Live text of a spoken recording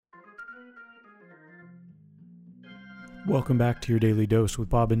Welcome back to your Daily Dose with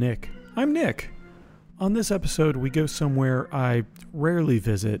Bob and Nick. I'm Nick. On this episode, we go somewhere I rarely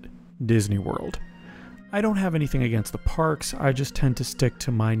visit, Disney World. I don't have anything against the parks, I just tend to stick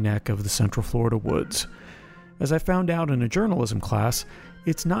to my neck of the Central Florida woods. As I found out in a journalism class,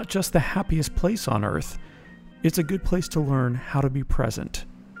 it's not just the happiest place on earth, it's a good place to learn how to be present.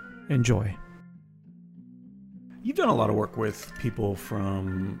 Enjoy. You've done a lot of work with people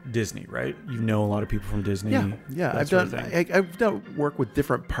from Disney, right? You know a lot of people from Disney. Yeah. I've done work with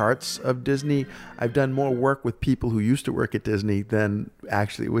different parts of Disney. I've done more work with people who used to work at Disney than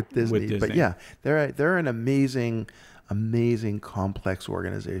actually with Disney. But yeah, they're an amazing complex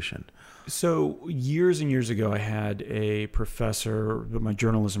organization. So years and years ago, I had a professor, my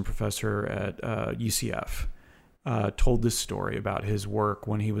journalism professor at UCF. Told this story about his work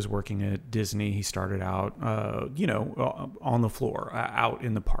when he was working at Disney. He started out, on the floor, out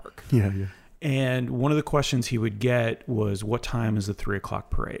in the park. Yeah. And one of the questions he would get was, what time is the 3:00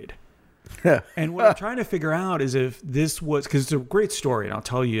 parade? And what I'm trying to figure out is if this was, because it's a great story, and I'll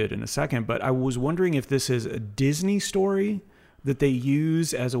tell you it in a second, but I was wondering if this is a Disney story that they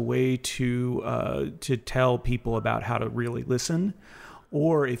use as a way to tell people about how to really listen,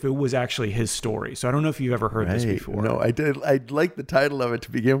 or if it was actually his story. So I don't know if you've ever heard this before. No, I did. I like the title of it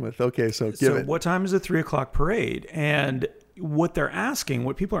to begin with. Okay, so give it. What time is the 3:00 parade? And what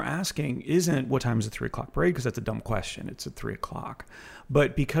people are asking isn't what time is the 3:00 parade, because that's a dumb question. It's at 3:00.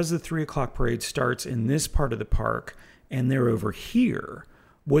 But because the 3:00 parade starts in this part of the park and they're over here,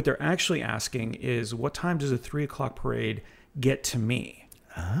 what they're actually asking is, what time does the 3:00 parade get to me?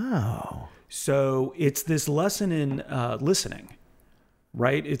 Oh. So it's this lesson in listening.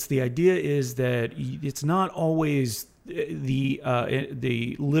 Right? It's the idea is that it's not always the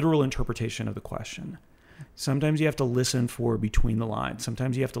literal interpretation of the question. Sometimes you have to listen for between the lines.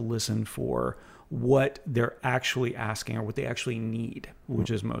 Sometimes you have to listen for what they're actually asking or what they actually need,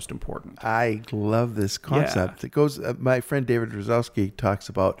 which is most important. I love this concept. Yeah. It goes. My friend David Rosowski talks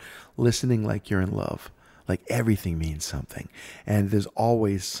about listening like you're in love. Like everything means something. And there's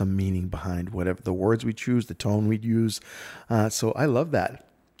always some meaning behind whatever the words we choose, the tone we use. So I love that.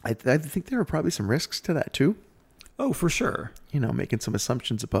 I think there are probably some risks to that too. Oh, for sure. Making some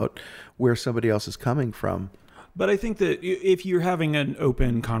assumptions about where somebody else is coming from. But I think that if you're having an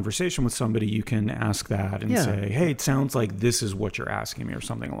open conversation with somebody, you can ask that and say, hey, it sounds like this is what you're asking me, or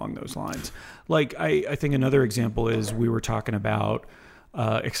something along those lines. Like I think another example is we were talking about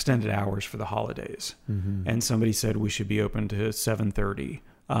extended hours for the holidays. Mm-hmm. And somebody said we should be open to 7:30.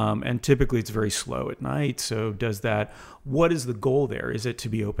 And typically it's very slow at night. So what is the goal there? Is it to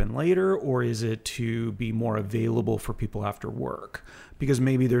be open later, or is it to be more available for people after work? Because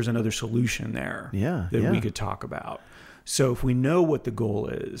maybe there's another solution there that we could talk about. So if we know what the goal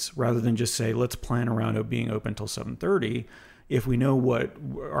is, rather than just say, let's plan around it being open till 7:30, if we know what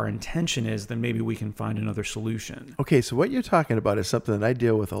our intention is, then maybe we can find another solution. Okay, so what you're talking about is something that I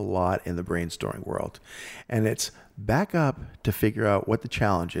deal with a lot in the brainstorming world. And it's back up to figure out what the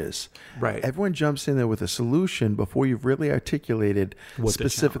challenge is. Right. Everyone jumps in there with a solution before you've really articulated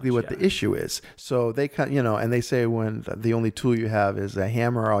specifically what the issue is. So they and they say when the only tool you have is a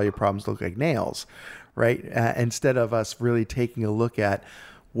hammer, all your problems look like nails, right? Instead of us really taking a look at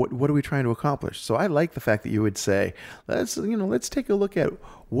what are we trying to accomplish? So I like the fact that you would say, let's take a look at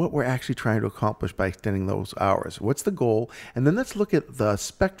what we're actually trying to accomplish by extending those hours. What's the goal? And then let's look at the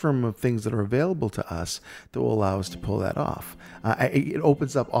spectrum of things that are available to us that will allow us to pull that off. It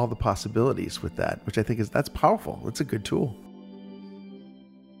opens up all the possibilities with that, which I think that's powerful. It's a good tool.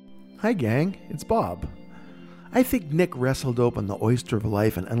 Hi, gang. It's Bob. I think Nick wrestled open the oyster of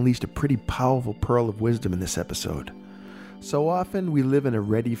life and unleashed a pretty powerful pearl of wisdom in this episode. So often we live in a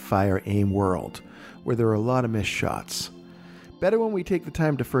ready, fire, aim world where there are a lot of missed shots. Better when we take the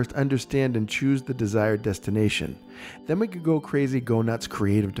time to first understand and choose the desired destination. Then we could go crazy, go nuts,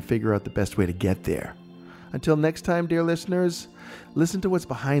 creative to figure out the best way to get there. Until next time, dear listeners, listen to what's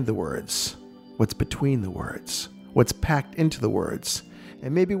behind the words, what's between the words, what's packed into the words,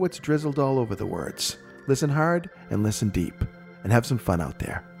 and maybe what's drizzled all over the words. Listen hard and listen deep, and have some fun out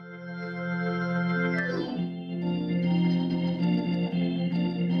there.